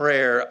frequent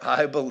prayer,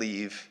 I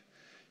believe,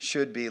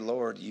 should be,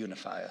 Lord,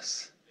 unify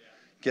us. Yeah.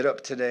 Get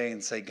up today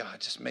and say, God,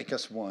 just make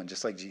us one,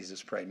 just like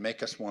Jesus prayed.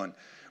 Make us one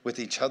with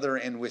each other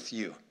and with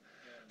you.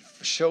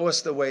 Show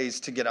us the ways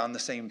to get on the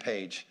same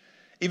page.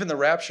 Even the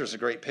rapture is a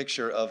great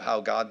picture of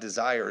how God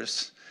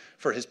desires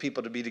for his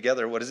people to be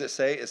together. What does it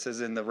say? It says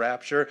in the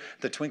rapture,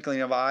 the twinkling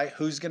of an eye,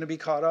 who's going to be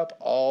caught up?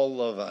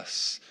 All of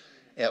us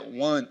at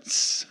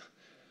once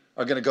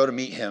are going to go to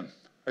meet him.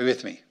 Are you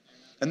with me?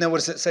 And then what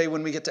does it say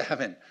when we get to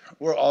heaven?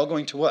 We're all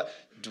going to what?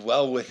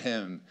 Dwell with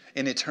him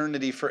in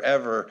eternity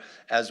forever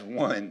as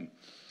one.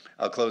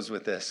 I'll close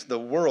with this. The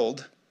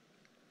world,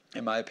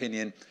 in my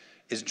opinion,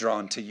 is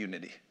drawn to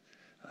unity.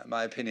 In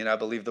my opinion, I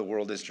believe the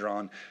world is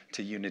drawn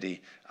to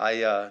unity.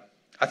 I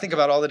think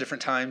about all the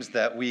different times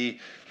that we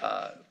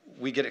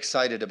get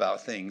excited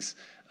about things.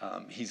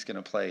 He's going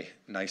to play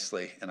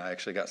nicely, and I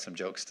actually got some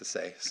jokes to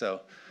say.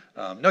 So,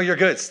 no, you're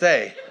good.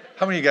 Stay.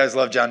 How many of you guys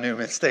love John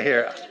Newman? Stay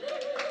here.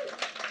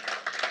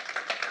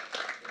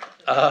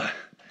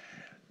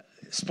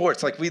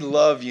 Sports, like we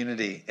love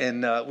unity,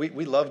 and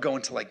we love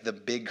going to like the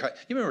big.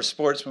 You remember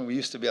sports when we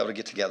used to be able to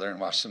get together and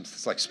watch some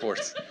like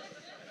sports.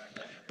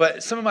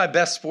 But some of my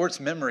best sports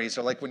memories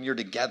are like when you're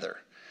together.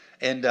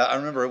 And I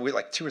remember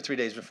like 2 or 3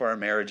 days before our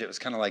marriage, it was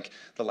kind of like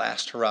the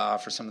last hurrah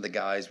for some of the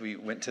guys. We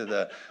went to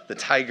the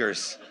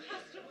Tigers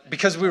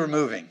because we were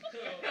moving.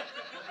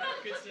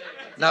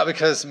 Not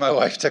because my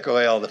wife took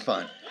away all the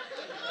fun.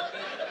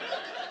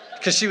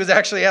 Because she was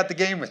actually at the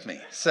game with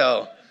me.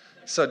 So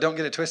don't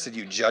get it twisted,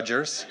 you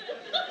judgers.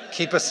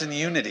 Keep us in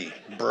unity,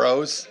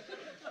 bros.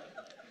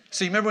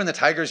 So you remember when the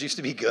Tigers used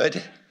to be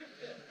good?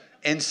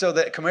 And so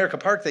at Comerica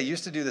Park, they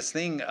used to do this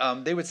thing.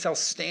 They would sell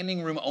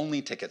standing room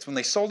only tickets. When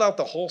they sold out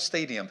the whole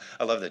stadium,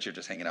 I love that you're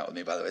just hanging out with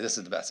me, by the way. This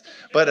is the best.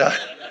 But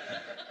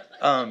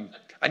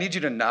I need you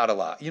to nod a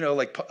lot. You know,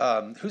 like,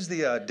 who's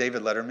the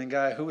David Letterman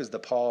guy? Who is the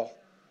Paul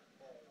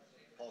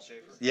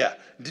Schaefer? Yeah,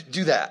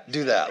 do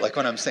that, like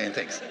when I'm saying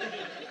things.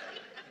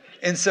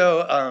 And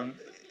so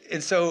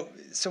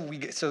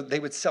so they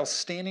would sell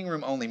standing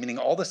room only, meaning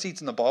all the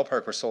seats in the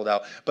ballpark were sold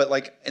out. But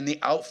like in the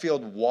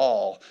outfield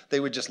wall, they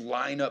would just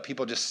line up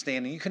people just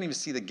standing. You couldn't even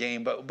see the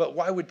game. But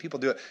why would people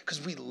do it?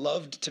 Because we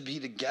loved to be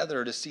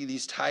together to see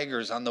these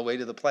Tigers on the way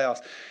to the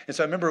playoffs. And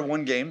so I remember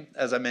one game,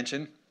 as I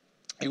mentioned,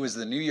 it was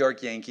the New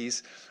York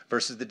Yankees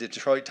versus the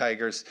Detroit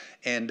Tigers.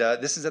 And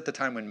this is at the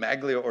time when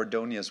Maglio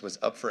Ordonez was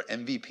up for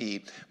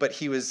MVP, but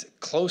he was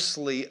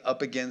closely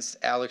up against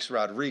Alex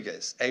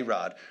Rodriguez,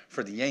 A-Rod,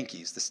 for the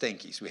Yankees, the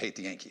Stankies. We hate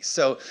the Yankees.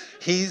 So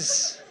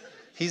he's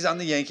on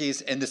the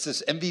Yankees, and this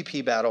is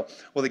MVP battle.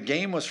 Well, the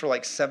game was for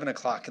like 7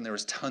 o'clock, and there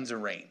was tons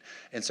of rain.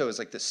 And so it was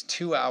like this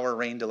 2-hour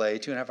rain delay,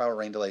 2.5-hour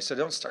rain delay. So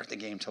they don't start the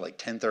game till like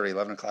 10:30,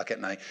 11 o'clock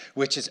at night,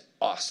 which is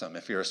awesome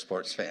if you're a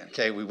sports fan.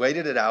 Okay, we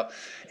waited it out.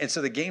 And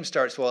so the game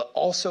starts. Well, it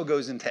also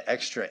goes into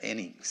extra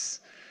innings.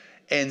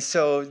 And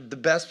so the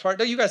best part,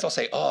 no, you guys all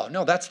say, oh,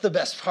 no, that's the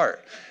best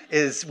part,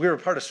 is we were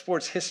part of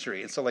sports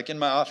history. And so like in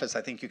my office,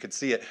 I think you could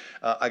see it.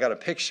 I got a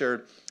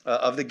picture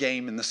of the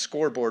game and the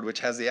scoreboard, which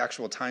has the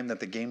actual time that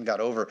the game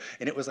got over.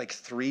 And it was like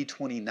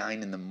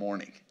 3:29 in the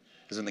morning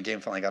is when the game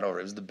finally got over.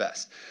 It was the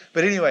best.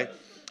 But anyway,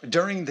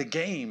 during the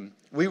game,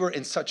 we were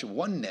in such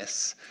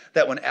oneness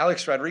that when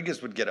Alex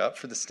Rodriguez would get up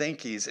for the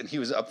Stankies and he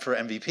was up for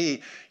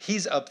MVP,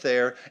 he's up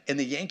there and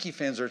the Yankee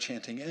fans are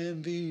chanting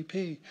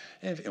MVP,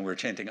 and we're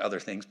chanting other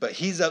things, but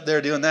he's up there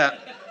doing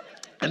that.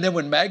 And then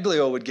when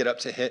Maglio would get up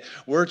to hit,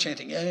 we're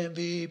chanting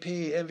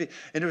MVP, MVP.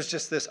 And it was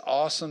just this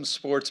awesome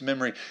sports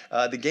memory.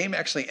 The game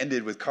actually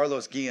ended with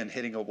Carlos Guillen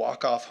hitting a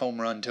walk-off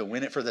home run to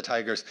win it for the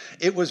Tigers.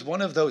 It was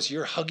one of those,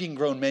 you're hugging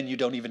grown men you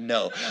don't even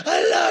know.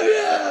 I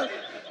love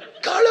you,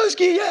 Carlos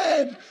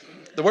Guillen.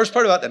 The worst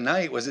part about the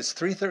night was it's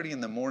 3:30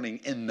 in the morning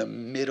in the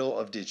middle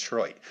of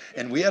Detroit.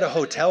 And we had a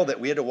hotel that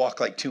we had to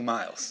walk like 2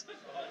 miles.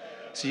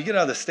 So you get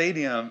out of the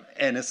stadium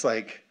and it's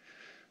like,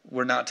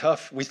 we're not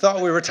tough. We thought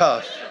we were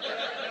tough.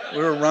 We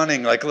were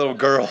running like little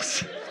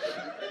girls.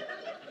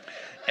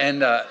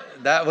 And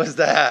that was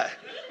that.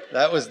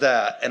 That was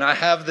that. And I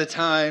have the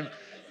time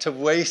to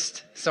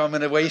waste, so I'm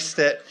going to waste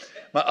it.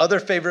 My other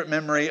favorite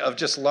memory of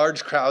just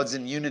large crowds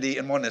in unity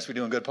and oneness. We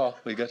doing good, Paul?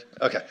 We good?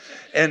 Okay.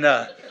 And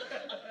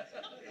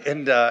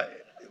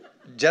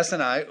Jess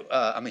and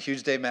I'm a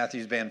huge Dave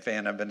Matthews Band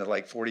fan. I've been to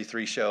like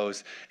 43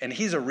 shows. And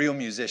he's a real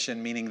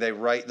musician, meaning they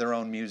write their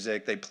own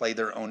music, they play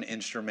their own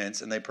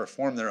instruments, and they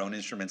perform their own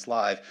instruments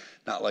live.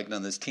 Not like none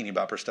of this teeny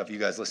bopper stuff you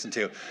guys listen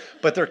to.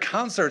 But their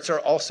concerts are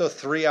also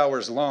 3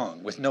 hours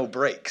long with no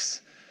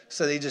breaks.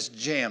 So they just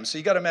jam. So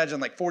you got to imagine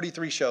like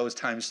 43 shows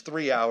times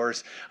 3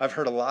 hours. I've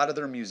heard a lot of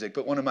their music,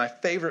 but one of my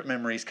favorite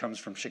memories comes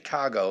from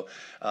Chicago.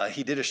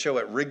 He did a show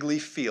at Wrigley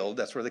Field.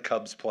 That's where the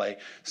Cubs play.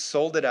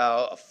 Sold it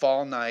out, a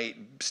fall night,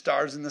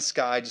 stars in the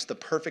sky, just the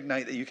perfect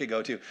night that you could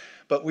go to.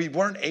 But we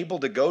weren't able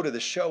to go to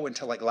the show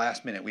until like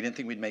last minute. We didn't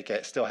think we'd make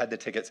it. Still had the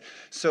tickets.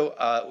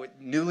 So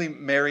newly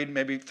married,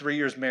 maybe 3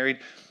 years married,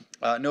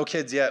 no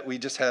kids yet. We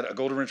just had a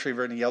golden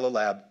retriever and a yellow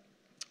lab.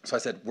 So I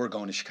said, we're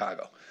going to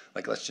Chicago.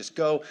 Like, let's just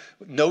go.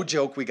 No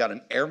joke, we got an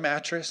air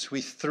mattress.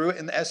 We threw it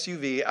in the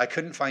SUV. I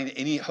couldn't find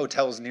any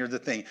hotels near the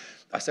thing.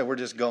 I said, we're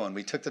just going.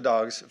 We took the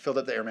dogs, filled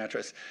up the air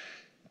mattress.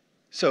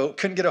 So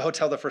couldn't get a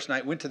hotel the first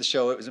night. Went to the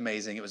show. It was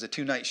amazing. It was a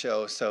 2-night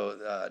show,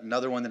 so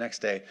another one the next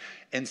day.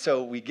 And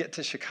so we get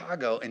to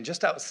Chicago, and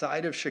just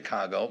outside of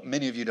Chicago,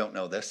 many of you don't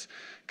know this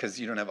because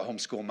you don't have a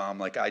homeschool mom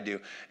like I do.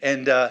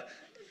 And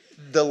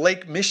the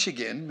Lake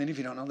Michigan, many of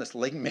you don't know this,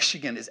 Lake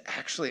Michigan is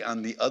actually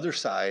on the other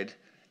side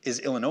is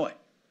Illinois.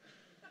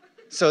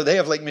 So they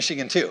have Lake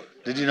Michigan too.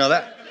 Did you know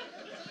that?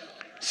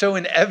 So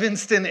in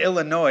Evanston,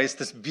 Illinois, it's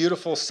this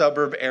beautiful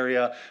suburb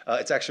area.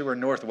 It's actually where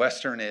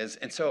Northwestern is.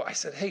 And so I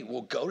said, hey,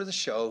 we'll go to the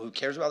show. Who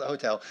cares about the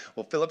hotel?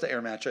 We'll fill up the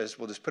air mattress.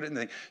 We'll just put it in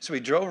the thing. So we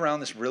drove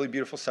around this really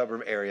beautiful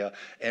suburb area,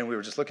 and we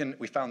were just looking.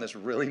 We found this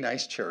really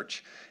nice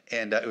church,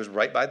 and it was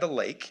right by the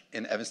lake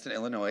in Evanston,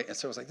 Illinois. And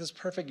so I was like, this is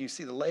perfect. You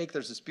see the lake.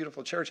 There's this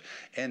beautiful church.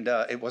 And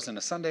it wasn't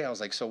a Sunday. I was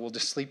like, so we'll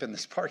just sleep in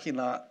this parking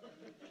lot.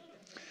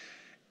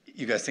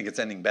 You guys think it's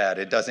ending bad.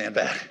 It does end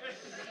bad.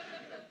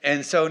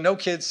 And so no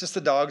kids, just the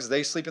dogs.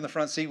 They sleep in the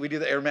front seat. We do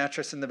the air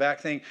mattress in the back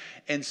thing.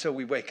 And so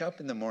we wake up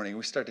in the morning.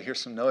 We start to hear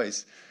some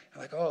noise. I'm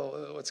like,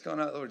 oh, what's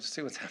going on? We'll just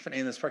see what's happening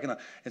in this parking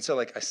lot. And so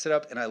like I sit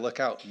up and I look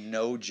out.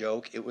 No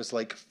joke. It was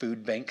like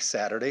Food Bank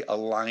Saturday, a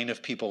line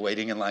of people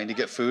waiting in line to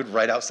get food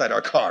right outside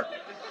our car.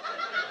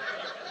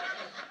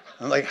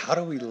 I'm like, how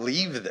do we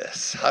leave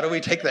this? How do we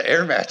take the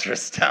air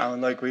mattress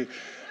down? Like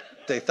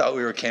they thought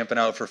we were camping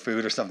out for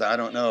food or something. I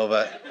don't know,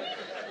 but...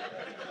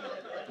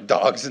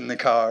 dogs in the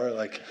car,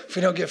 like, if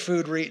we don't get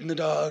food, we're eating the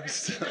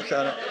dogs.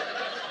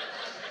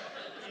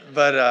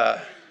 But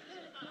I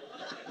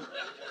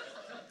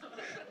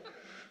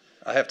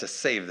have to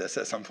save this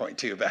at some point,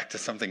 too, back to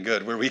something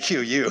good, where we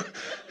cue you.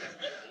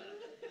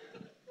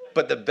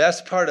 But the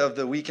best part of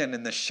the weekend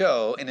in the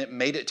show, and it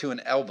made it to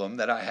an album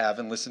that I have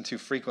and listen to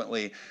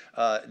frequently,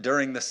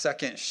 during the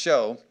second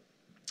show,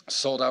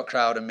 sold out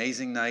crowd,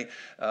 amazing night.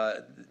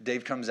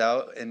 Dave comes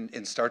out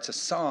and starts a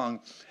song.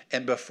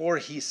 And before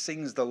he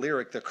sings the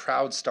lyric, the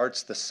crowd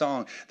starts the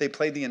song. They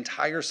play the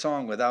entire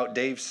song without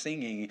Dave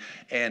singing,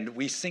 and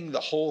we sing the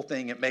whole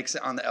thing. It makes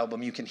it on the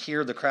album. You can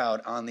hear the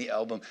crowd on the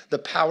album. The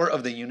power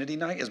of the Unity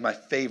Night is my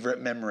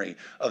favorite memory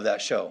of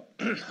that show.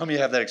 How many of you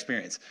have that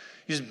experience?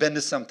 You just been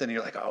to something and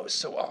you're like, oh, it was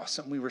so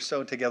awesome. We were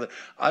so together.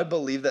 I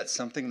believe that's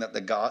something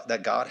that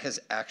God has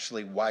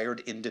actually wired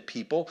into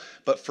people,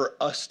 but for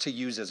us to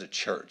use as a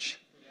church.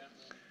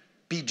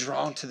 Be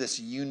drawn to this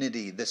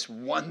unity, this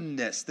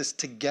oneness, this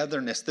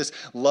togetherness, this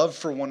love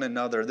for one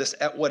another, this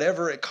at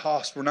whatever it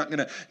costs. We're not going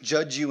to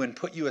judge you and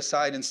put you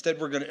aside. Instead,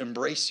 we're going to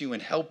embrace you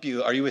and help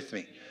you. Are you with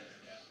me?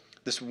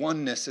 This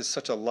oneness is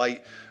such a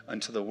light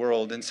unto the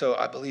world. And so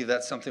I believe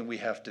that's something we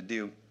have to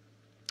do.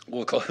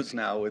 We'll close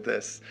now with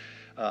this.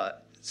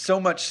 So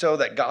much so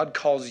that God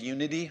calls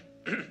unity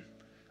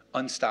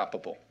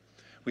unstoppable.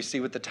 We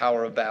see with the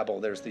Tower of Babel,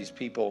 there's these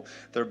people,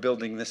 they're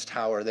building this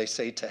tower, they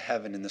say to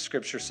heaven, and the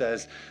scripture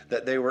says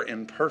that they were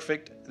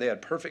they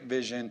had perfect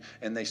vision,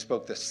 and they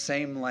spoke the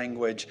same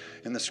language.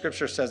 And the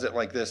scripture says it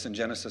like this in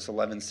Genesis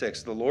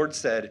 11:6. The Lord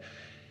said,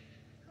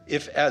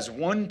 if as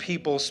one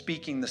people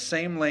speaking the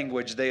same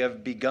language they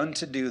have begun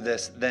to do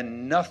this,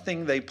 then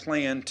nothing they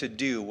plan to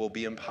do will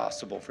be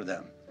impossible for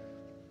them.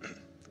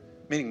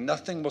 Meaning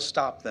nothing will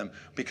stop them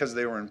because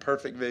they were in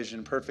perfect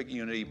vision, perfect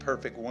unity,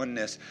 perfect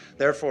oneness.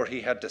 Therefore, he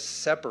had to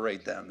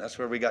separate them. That's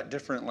where we got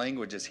different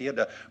languages. He had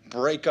to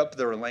break up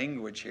their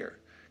language here,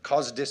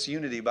 cause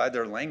disunity by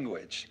their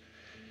language.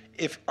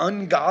 If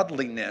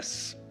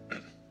ungodliness,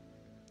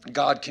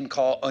 God can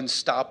call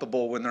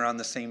unstoppable when they're on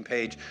the same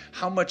page,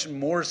 how much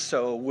more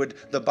so would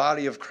the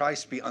body of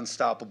Christ be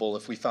unstoppable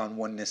if we found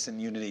oneness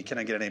and unity? Can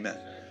I get an amen?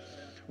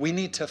 We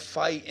need to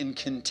fight and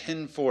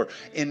contend for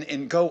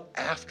and go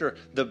after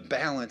the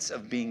balance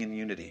of being in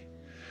unity.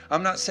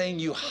 I'm not saying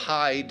you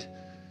hide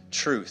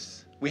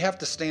truth. We have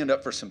to stand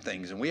up for some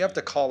things, and we have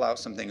to call out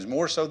some things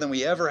more so than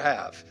we ever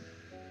have.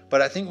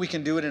 But I think we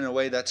can do it in a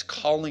way that's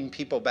calling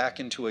people back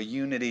into a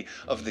unity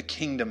of the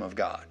kingdom of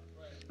God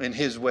in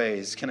his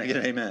ways. Can I get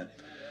an amen?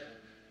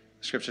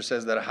 Scripture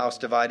says that a house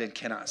divided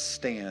cannot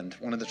stand.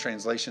 One of the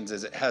translations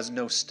is it has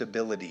no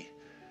stability.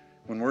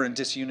 When we're in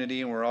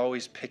disunity and we're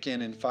always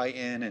picking and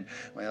fighting and,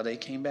 well, they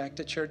came back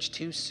to church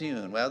too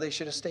soon. Well, they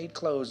should have stayed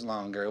closed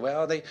longer.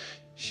 Well, they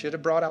should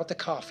have brought out the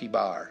coffee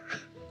bar.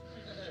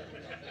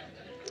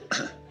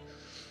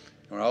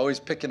 We're always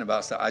picking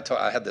about stuff.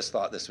 I had this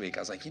thought this week.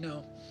 I was like,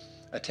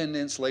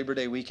 attendance, Labor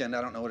Day weekend,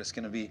 I don't know what it's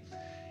going to be.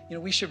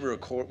 We should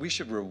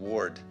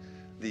reward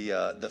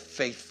the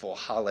faithful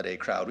holiday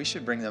crowd. We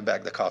should bring them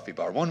back the coffee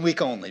bar. 1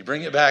 week only.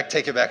 Bring it back,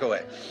 take it back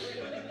away.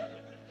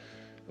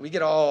 We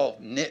get all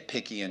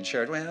nitpicky in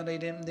church. Well, they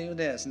didn't do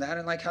this, and I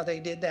don't like how they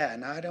did that,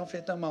 and I don't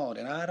fit the mold,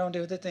 and I don't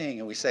do the thing,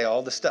 and we say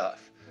all the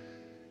stuff.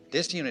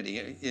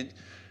 Disunity,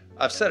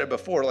 I've said it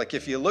before, like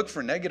if you look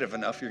for negative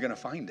enough, you're going to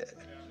find it.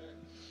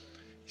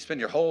 You spend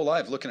your whole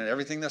life looking at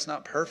everything that's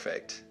not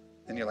perfect,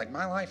 and you're like,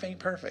 my life ain't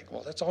perfect.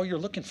 Well, that's all you're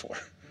looking for.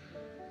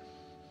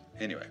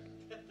 Anyway.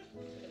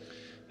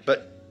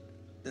 But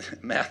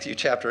Matthew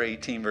chapter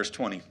 18, verse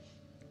 20.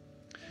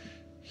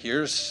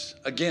 Here's,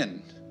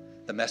 again,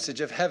 the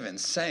message of heaven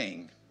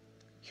saying,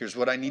 here's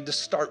what I need to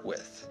start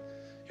with.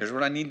 Here's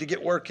what I need to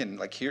get working.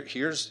 Like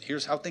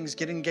here's how things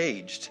get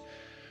engaged.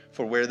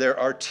 For where there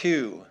are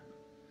two,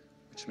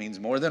 which means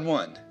more than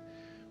one,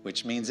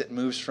 which means it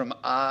moves from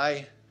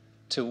I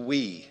to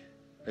we.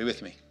 Are you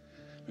with me?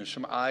 It moves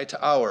from I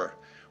to our.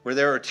 Where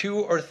there are 2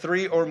 or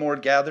 3 or more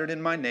gathered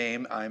in my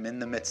name, I'm in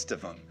the midst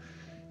of them.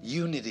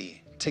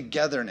 Unity,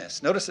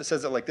 togetherness. Notice it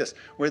says it like this.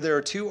 Where there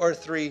are 2 or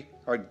 3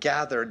 are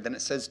gathered, then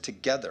it says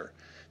together.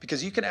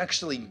 Because you can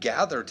actually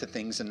gather to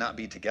things and not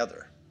be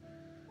together.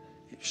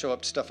 You show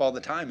up to stuff all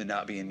the time and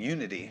not be in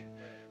unity.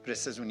 But it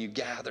says when you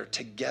gather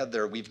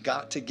together, we've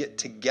got to get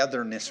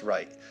togetherness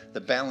right.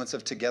 The balance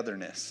of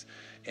togetherness.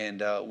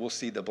 And we'll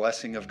see the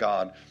blessing of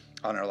God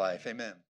on our life. Amen.